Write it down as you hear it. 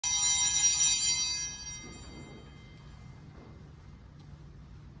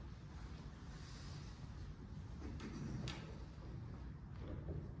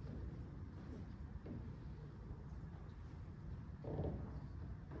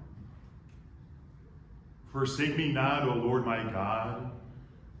Forsake me not, O Lord my God.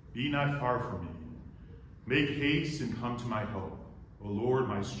 Be not far from me. Make haste and come to my help, O Lord,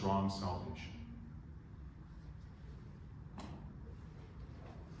 my strong salvation.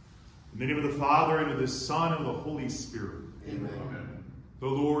 In the name of the Father, and of the Son, and of the Holy Spirit. Amen. The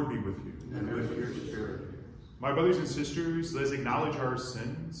Lord be with you. And with your spirit. My brothers and sisters, let us acknowledge our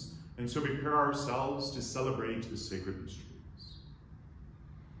sins, and so prepare ourselves to celebrate the sacred mysteries.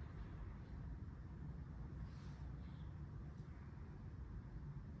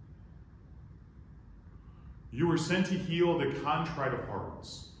 You were sent to heal the contrite of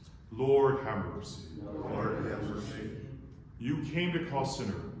hearts. Lord, have mercy. Lord, have mercy. You came to call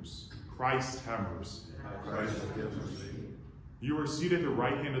sinners. Christ, have mercy. Christ, have mercy. You are seated at the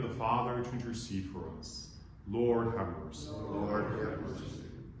right hand of the Father to intercede for us. Lord, have mercy. Lord, have mercy.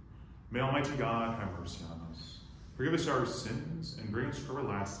 May Almighty God have mercy on us, forgive us our sins, and bring us to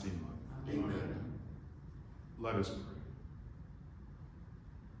everlasting life. Amen. Let us pray.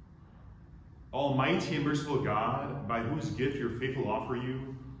 Almighty and merciful God, by whose gift your faithful offer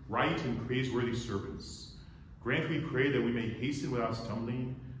you right and praiseworthy service, grant, we pray, that we may hasten without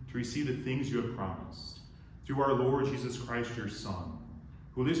stumbling to receive the things you have promised, through our Lord Jesus Christ, your Son,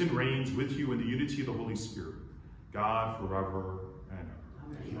 who lives and reigns with you in the unity of the Holy Spirit, God, forever and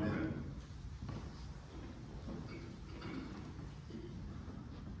ever. Amen.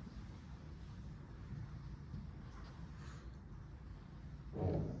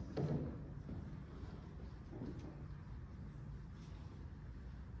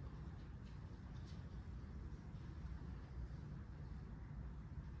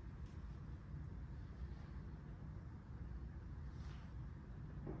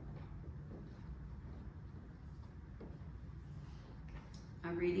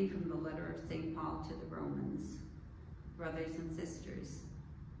 A reading from the letter of St. Paul to the Romans. Brothers and sisters,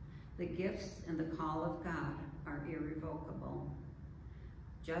 the gifts and the call of God are irrevocable.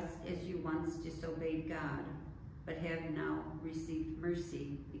 Just as you once disobeyed God, but have now received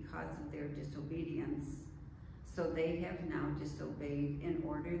mercy because of their disobedience, so they have now disobeyed, in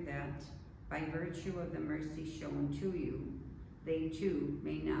order that, by virtue of the mercy shown to you, they too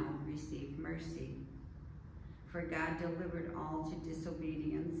may now receive mercy. For God delivered all to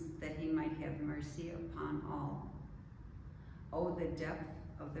disobedience, that he might have mercy upon all. Oh, the depth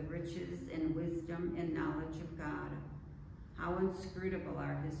of the riches and wisdom and knowledge of God! How inscrutable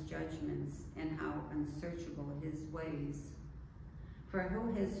are his judgments, and how unsearchable his ways. For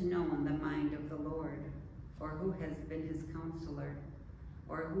who has known the mind of the Lord, or who has been his counselor,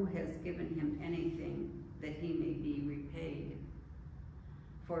 or who has given him anything that he may be repaid?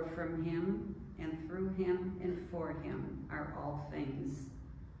 For from him, and through him, and for him are all things.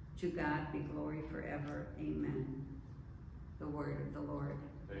 To God be glory forever. Amen. The word of the Lord.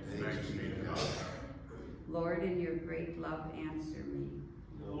 Thanks be to God. Lord, in your great love, answer me.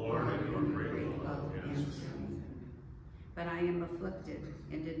 Lord, in your great love, answer me. But I am afflicted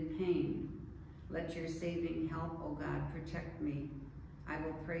and in pain. Let your saving help, O God, protect me. I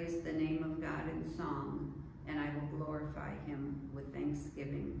will praise the name of God in song, and I will glorify him with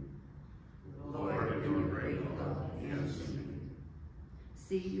thanksgiving. Lord, in your great love, answer me.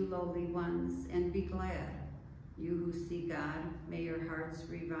 See, you lowly ones, and be glad. You who see God, may your hearts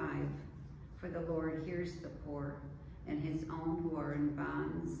revive. For the Lord hears the poor, and his own who are in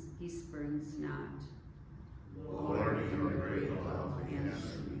bonds he spurns not. Lord, in your great love,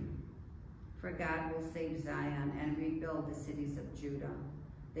 answer me. For God will save Zion and rebuild the cities of Judah.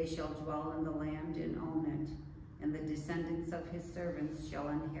 They shall dwell in the land and own it, and the descendants of his servants shall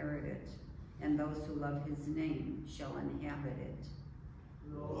inherit it, and those who love his name shall inhabit it.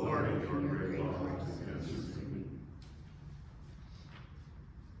 Lord, in your great love, answer me.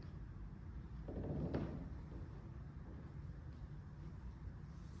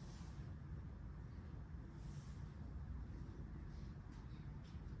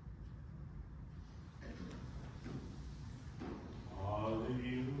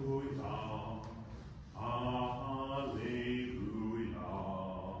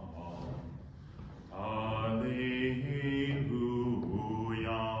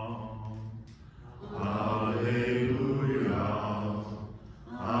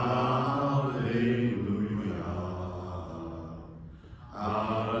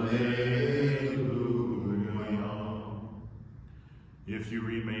 If you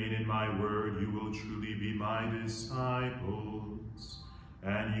remain in my word, you will truly be my disciples,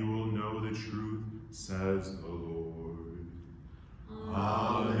 and you will know the truth, says the Lord.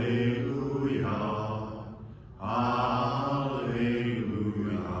 Alleluia, alleluia,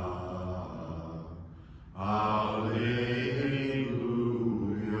 alleluia.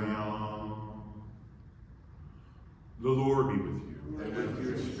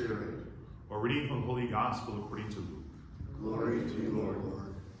 Gospel according to Luke. Glory to you, Lord.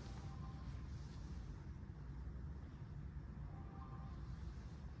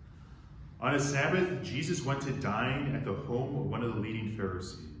 On a Sabbath, Jesus went to dine at the home of one of the leading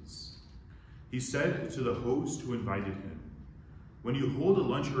Pharisees. He said to the host who invited him, "When you hold a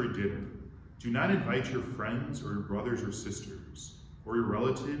lunch or a dinner, do not invite your friends or your brothers or sisters, or your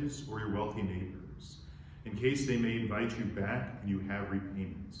relatives or your wealthy neighbors, in case they may invite you back and you have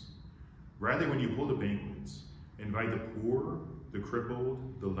repayments. Rather, when you hold a banquet, invite the poor, the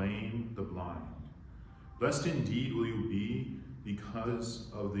crippled, the lame, the blind. Blessed indeed will you be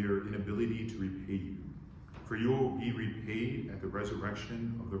because of their inability to repay you, for you will be repaid at the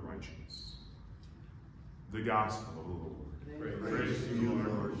resurrection of the righteous." The Gospel of the Lord. Praise to you,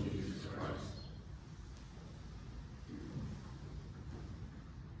 Lord Jesus Christ.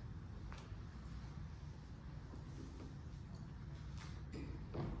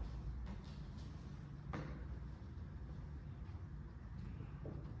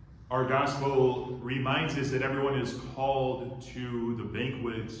 Our gospel reminds us that everyone is called to the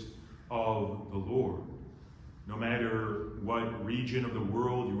banquet of the Lord. No matter what region of the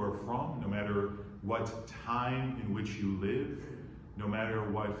world you are from, no matter what time in which you live, no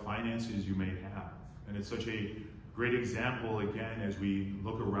matter what finances you may have. And it's such a great example, again, as we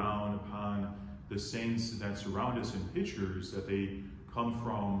look around upon the saints that surround us in pictures, that they come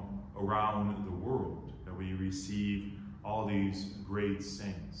from around the world, that we receive all these great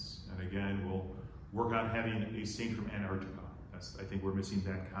saints. And again, we'll work on having a saint from Antarctica. I think we're missing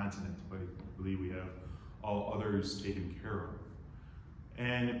that continent, but I believe we have all others taken care of.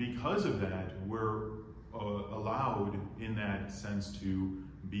 And because of that, we're allowed in that sense to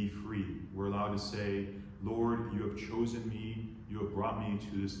be free. We're allowed to say, "Lord, you have chosen me, you have brought me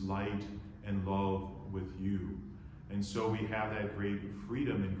to this light and love with you." And so we have that great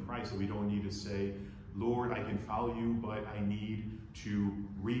freedom in Christ that we don't need to say, "Lord, I can follow you, but I need to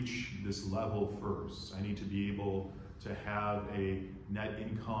reach this level first. I need to be able to have a net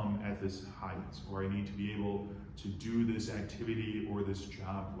income at this height, or I need to be able to do this activity or this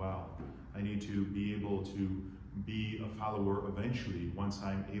job well. I need to be able to be a follower eventually once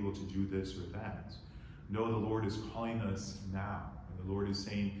I'm able to do this or that." No, the Lord is calling us now. And the Lord is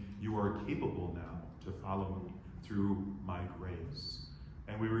saying, "You are capable now to follow me through my grace."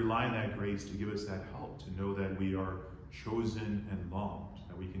 And we rely on that grace to give us that help, to know that we are chosen and loved,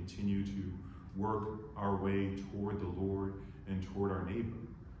 that we continue to work our way toward the Lord and toward our neighbor.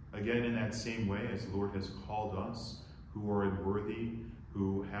 Again, in that same way as the Lord has called us who are unworthy,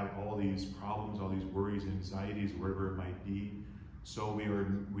 who have all these problems, all these worries and anxieties, wherever it might be, so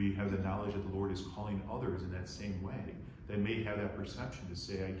we have the knowledge that the Lord is calling others in that same way, that may have that perception to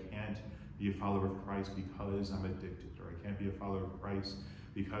say, "I can't be a follower of Christ because I'm addicted," or "I can't be a follower of Christ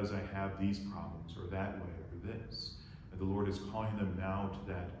because I have these problems," or "that way," or this. And the Lord is calling them now to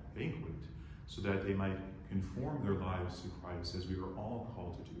that banquet so that they might conform their lives to Christ, as we are all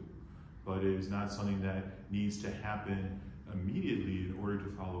called to do. But it is not something that needs to happen immediately in order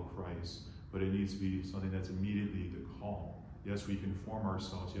to follow Christ, but it needs to be something that's immediately the call. Yes, we conform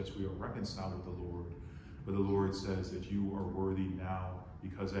ourselves. Yes, we are reconciled with the Lord. But the Lord says that you are worthy now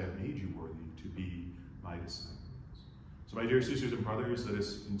because I have made you worthy to be my disciples. So my dear sisters and brothers, let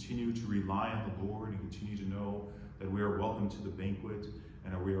us continue to rely on the Lord and continue to know that we are welcome to the banquet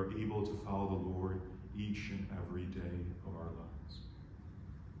and that we are able to follow the Lord each and every day of our lives.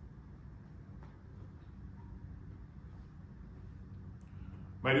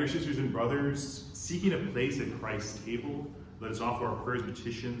 My dear sisters and brothers, seeking a place at Christ's table, let us offer our prayers and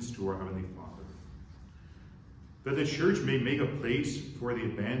petitions to our Heavenly Father. That the Church may make a place for the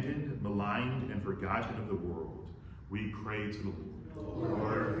abandoned, maligned, and forgotten of the world, we pray to the Lord.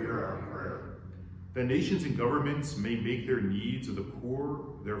 Lord, hear our prayer. That nations and governments may make their needs of the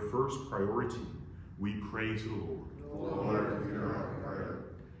poor their first priority, we pray to the Lord. Lord, hear our prayer.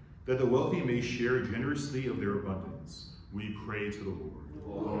 That the wealthy may share generously of their abundance, we pray to the Lord.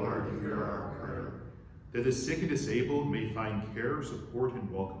 Lord, hear our prayer. That the sick and disabled may find care, support, and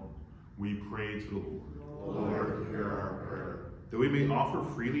welcome, we pray to the Lord. Lord, hear our prayer. That we may offer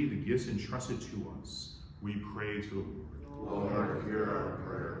freely the gifts entrusted to us, we pray to the Lord. Lord, hear our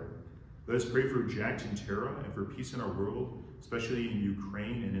prayer. Let us pray for Jack and Tara and for peace in our world, especially in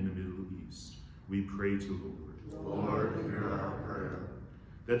Ukraine and in the Middle East. We pray to the Lord. Lord, hear our prayer.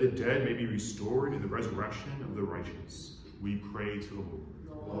 That the dead may be restored in the resurrection of the righteous, we pray to the Lord.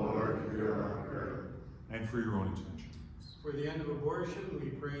 Lord, hear our prayer. And for your own intentions. For the end of abortion,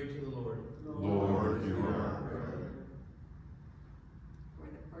 we pray to the Lord. Lord, hear our prayer. For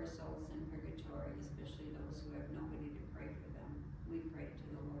the poor souls in purgatory, especially those who have nobody to pray for them, we pray to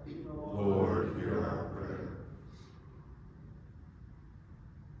the Lord. Lord, hear our prayer.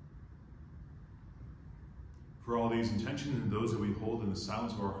 these intentions and those that we hold in the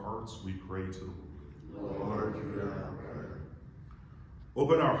silence of our hearts, we pray to the Lord. Lord, hear our prayer.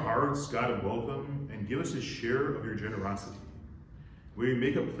 Open our hearts, God, and welcome, and give us a share of your generosity. May we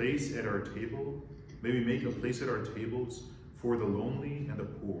make a place at our table. May we make a place at our tables for the lonely and the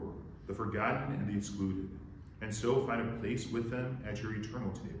poor, the forgotten and the excluded, and so find a place with them at your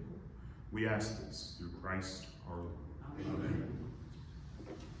eternal table. We ask this through Christ our Lord. Amen.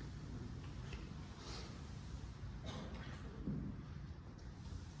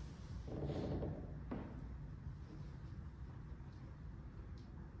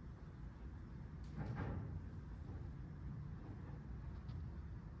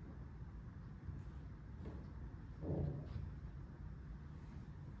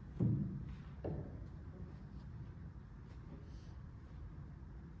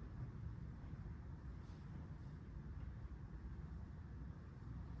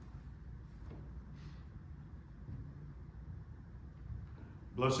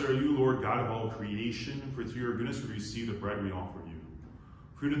 Blessed are you, Lord God of all creation, for through your goodness we receive the bread we offer you.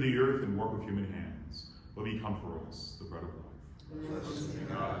 Fruit of the earth and work of human hands, will become for us the bread of life. Blessed be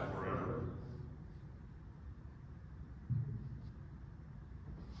God forever.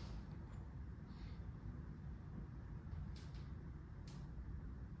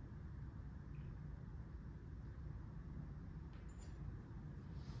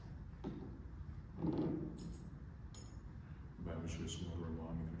 By which is more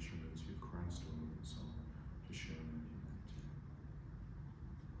belonging to the humanity of Christ, O Lord, Son, to share in humanity.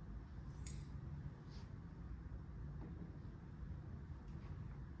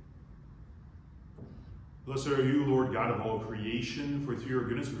 Blessed are you, Lord God of all creation, for through your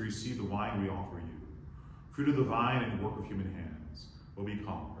goodness we receive the wine we offer you. Fruit of the vine and work of human hands will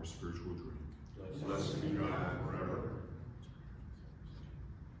become our spiritual drink. Blessed be God forever.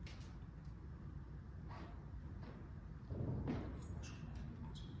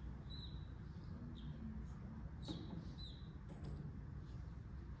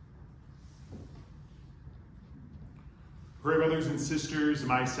 Pray, brothers and sisters,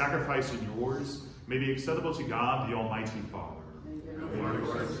 my sacrifice and yours may be acceptable to God, the Almighty Father. And Lord,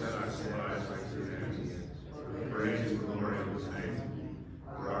 Lord, set our lives like your enemies, praise and glory of his name,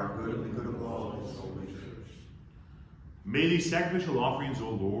 for our good and the good of all his holy church. May these sacrificial offerings,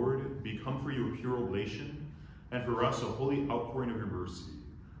 O Lord, become for you a pure oblation, and for us a holy outpouring of your mercy,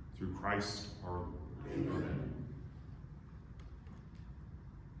 through Christ our Lord. Amen.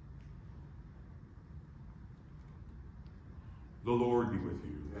 The Lord be with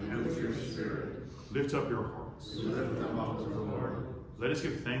you. And with your spirit, Lift up your hearts. we lift them up to the Lord. Let us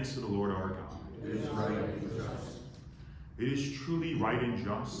give thanks to the Lord our God. It is right and just. It is truly right and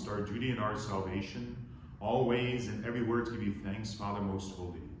just, our duty and our salvation, always and everywhere to give you thanks, Father most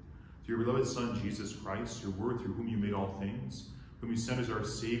holy. Through your beloved Son, Jesus Christ, your word through whom you made all things, whom you sent as our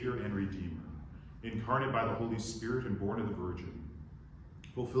Savior and Redeemer, incarnate by the Holy Spirit and born of the Virgin.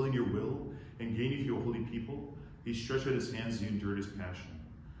 Fulfilling your will and gaining for you a holy people, he stretched out his hands and endured his passion,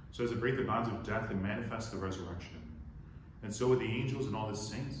 so as to break the bonds of death and manifest the resurrection. And so with the angels and all the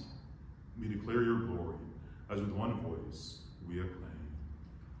saints, we declare your glory, as with one voice we acclaim.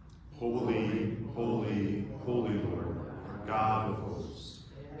 Holy, holy, holy Lord, God of hosts,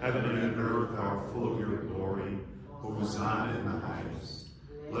 heaven and earth are full of your glory. Hosanna in the highest.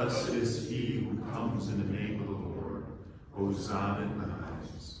 Blessed is he who comes in the name of the Lord. Hosanna in the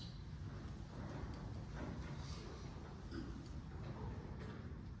highest.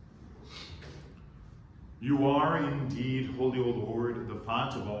 You are indeed holy, O Lord, the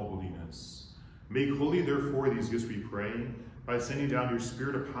font of all holiness. Make holy, therefore, these gifts, we pray, by sending down your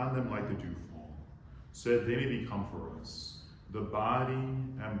Spirit upon them like the dewfall, so that they may become for us the body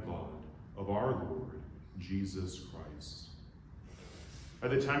and blood of our Lord Jesus Christ. At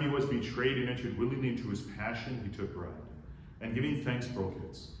the time he was betrayed and entered willingly into his passion, he took bread, and giving thanks broke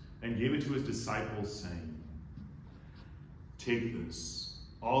it, and gave it to his disciples, saying, "Take this,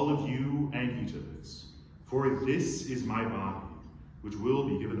 all of you, and eat of it. For this is my body, which will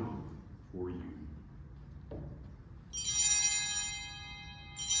be given up for you."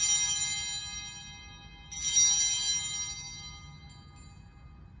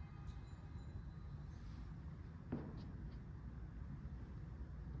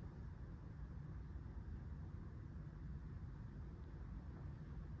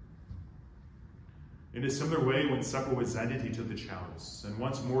 In a similar way, when supper was ended, he took the chalice, and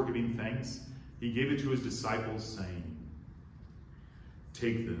once more giving thanks, he gave it to his disciples, saying,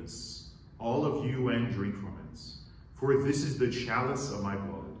 "Take this, all of you, and drink from it. For this is the chalice of my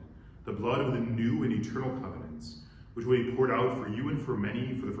blood, the blood of the new and eternal covenant, which will be poured out for you and for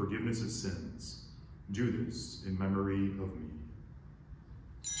many for the forgiveness of sins. Do this in memory of me.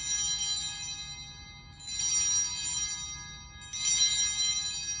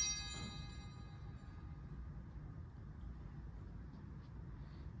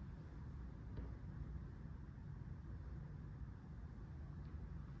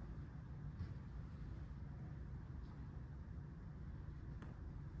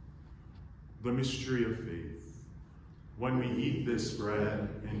 The mystery of faith. When we eat this bread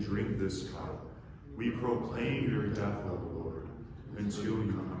and drink this cup, we proclaim your death, O Lord, until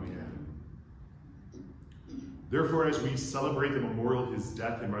you come again. Therefore, as we celebrate the memorial of his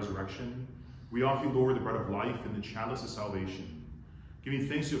death and resurrection, we offer you, Lord, the bread of life and the chalice of salvation, giving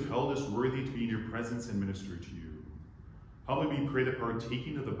thanks to have held us worthy to be in your presence and minister to you. Humbly we pray that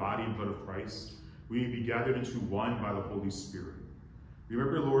partaking of the body and blood of Christ, we may be gathered into one by the Holy Spirit.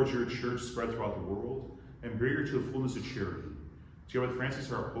 Remember, Lord, your church spread throughout the world, and bring her to the fullness of charity, together with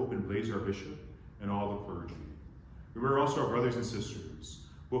Francis, our Pope, and Blaise, our Bishop, and all the clergy. Remember also our brothers and sisters,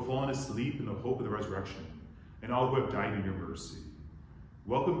 who have fallen asleep in the hope of the resurrection, and all who have died in your mercy.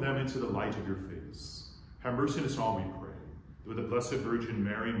 Welcome them into the light of your face. Have mercy on us all, we pray, that with the Blessed Virgin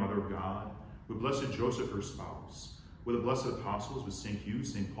Mary, Mother of God, with Blessed Joseph, her spouse, with the blessed apostles, with St. Hugh,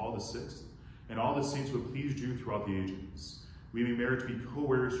 St. Paul VI, and all the saints who have pleased you throughout the ages, we may merit to be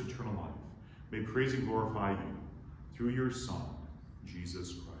co-heirs to eternal life. May praise and glorify you through your Son,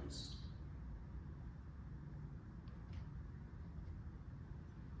 Jesus Christ.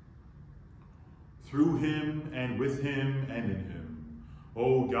 Through him, and with him, and in him,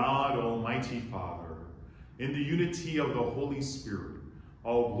 O God, Almighty Father, in the unity of the Holy Spirit,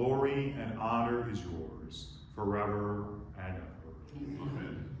 all glory and honor is yours, forever and ever.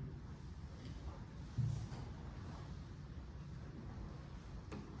 Amen.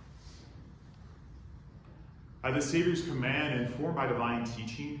 At the Savior's command, informed by divine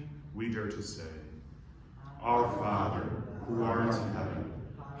teaching, we dare to say, Our Father, who art in heaven,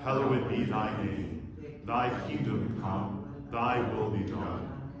 hallowed be thy name. Thy kingdom come, thy will be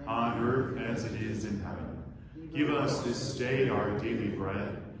done, on earth as it is in heaven. Give us this day our daily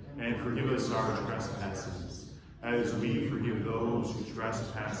bread, and forgive us our trespasses, as we forgive those who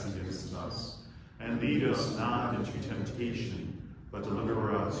trespass against us. And lead us not into temptation, but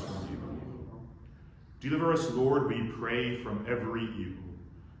deliver us from evil. Deliver us, Lord, we pray, from every evil.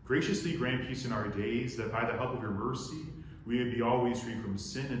 Graciously grant peace in our days, that by the help of your mercy, we may be always free from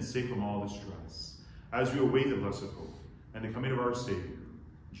sin and safe from all distress, as we await the blessed hope and the coming of our Savior,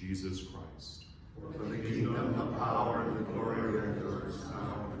 Jesus Christ. For the kingdom, the power, and the glory are yours,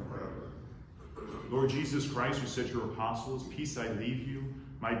 now and forever. Lord Jesus Christ, who said to your apostles, Peace I leave you,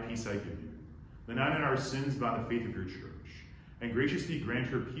 my peace I give you. Lay not in our sins, but on the faith of your church, and graciously grant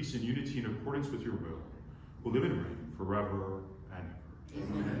her peace and unity in accordance with your will, who live and reign forever and ever.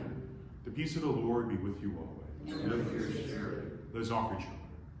 Amen. The peace of the Lord be with you always. And with your spirit. Let us offer each other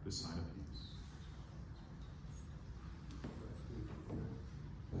the sign of peace.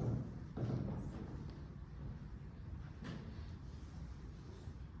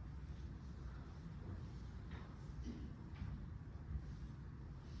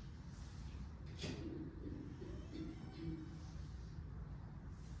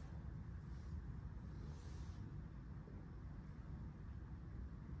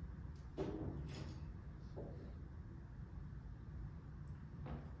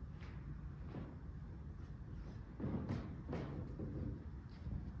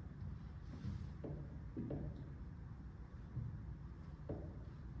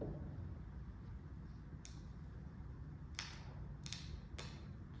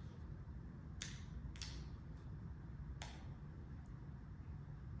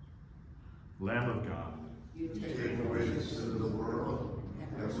 Lamb of God, You take away the sin of the world,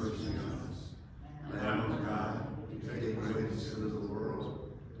 have mercy on us. Lamb of God, you take away the sin of the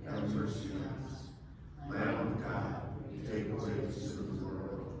world, have mercy on us. Lamb of God, you take away the sin of the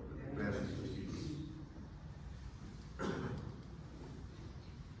world, grant us peace.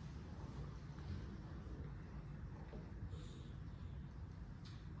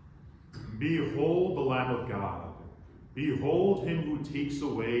 Behold the Lamb of God. Behold him who takes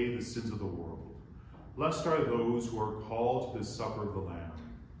away the sins of the world. Blessed are those who are called to the supper of the Lamb.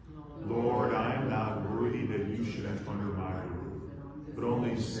 Lord, I am not worthy that you should enter under my roof, but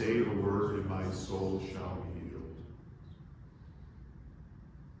only say the word, and my soul shall be healed.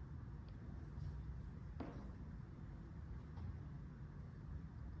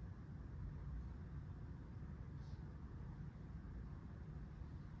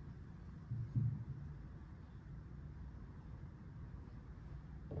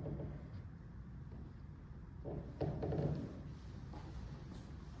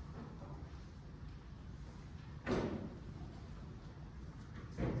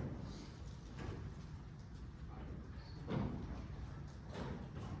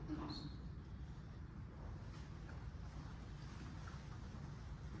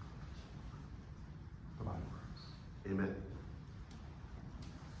 Amen.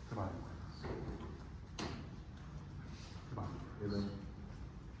 Goodbye. Goodbye. Amen.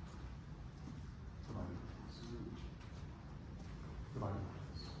 Goodbye. Goodbye.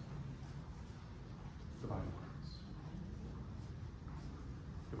 Goodbye.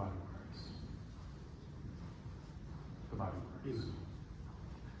 Goodbye. Goodbye. Amen.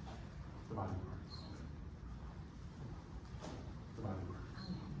 Goodbye. Goodbye.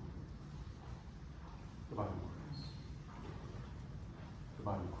 Goodbye. Goodbye.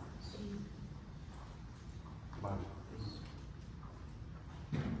 Goodbye.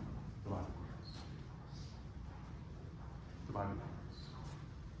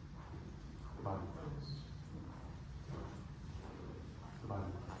 Goodbye. Goodbye. Goodbye.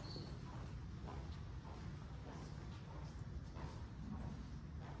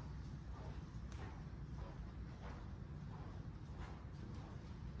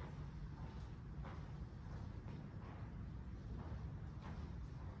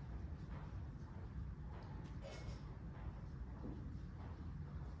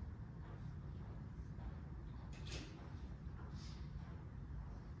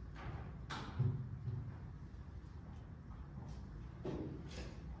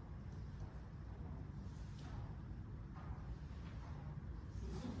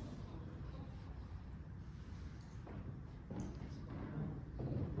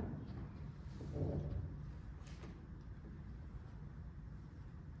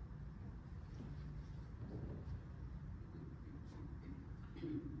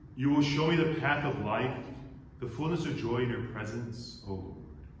 You will show me the path of life, the fullness of joy in your presence, O Lord.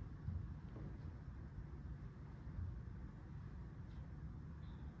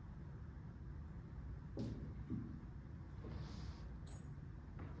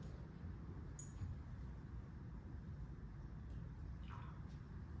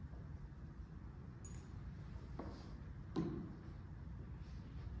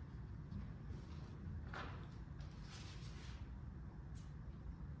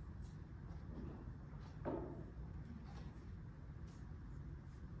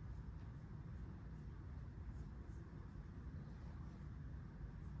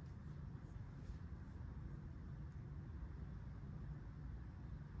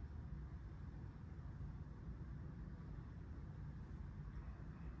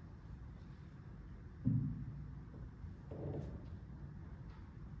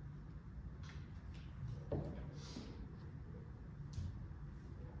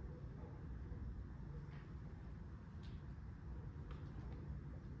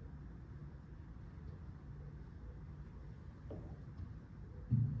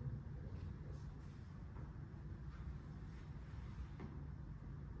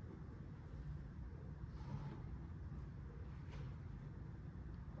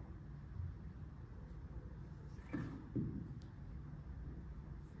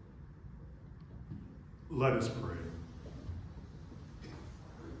 Let us pray.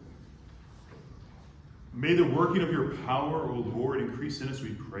 May the working of your power, O Lord, increase in us,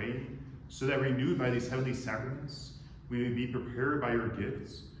 we pray, so that renewed by these heavenly sacraments, we may be prepared by your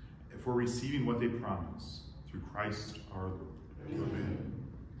gifts for receiving what they promise, through Christ our Lord. Amen.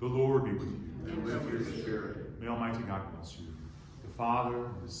 The Lord be with you. And with your spirit. May Almighty God bless you, the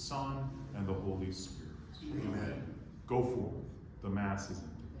Father, the Son, and the Holy Spirit. Amen. Go forth. The Mass is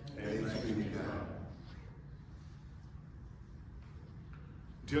ended. Thanks be to God.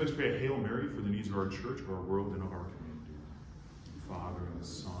 Together let's pray a Hail Mary for the needs of our church, of our world, and of our community. The Father, and the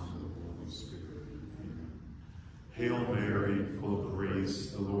Son, and the Holy Spirit. Amen. Hail Mary, full of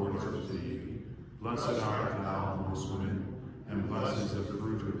grace, the Lord is with thee. Blessed art thou amongst women, and blessed is the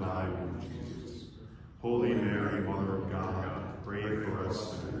fruit of thy womb, Jesus. Holy Mary, Mother of God, pray for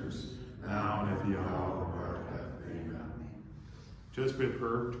us sinners, now and at the hour of our death. Amen. Just pray a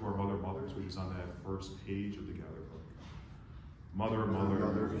prayer to our mothers, which is on that first page of the Gather Book. Mother of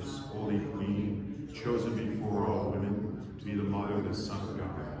mothers, Holy Queen, chosen before all women to be the mother of the Son of God.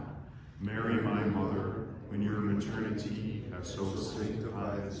 Mary, my mother, when your maternity has so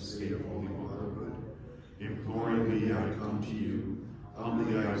sanctified the state of holy motherhood, imploringly I come to you,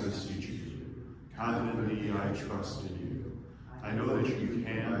 humbly I beseech you, confidently I trust in you. I know that you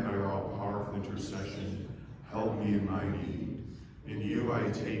can, by your all-powerful intercession, help me in my need. In you I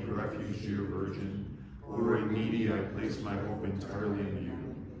take refuge, dear Virgin. Who in needy I place my hope entirely in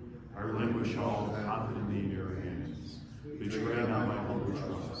you. I relinquish all confidently in your hands. Betray not my humble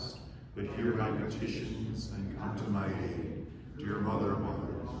trust, but hear my petitions and come to my aid. Dear Mother of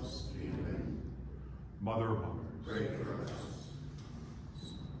Mothers, Amen. Mother of Mothers, pray for us.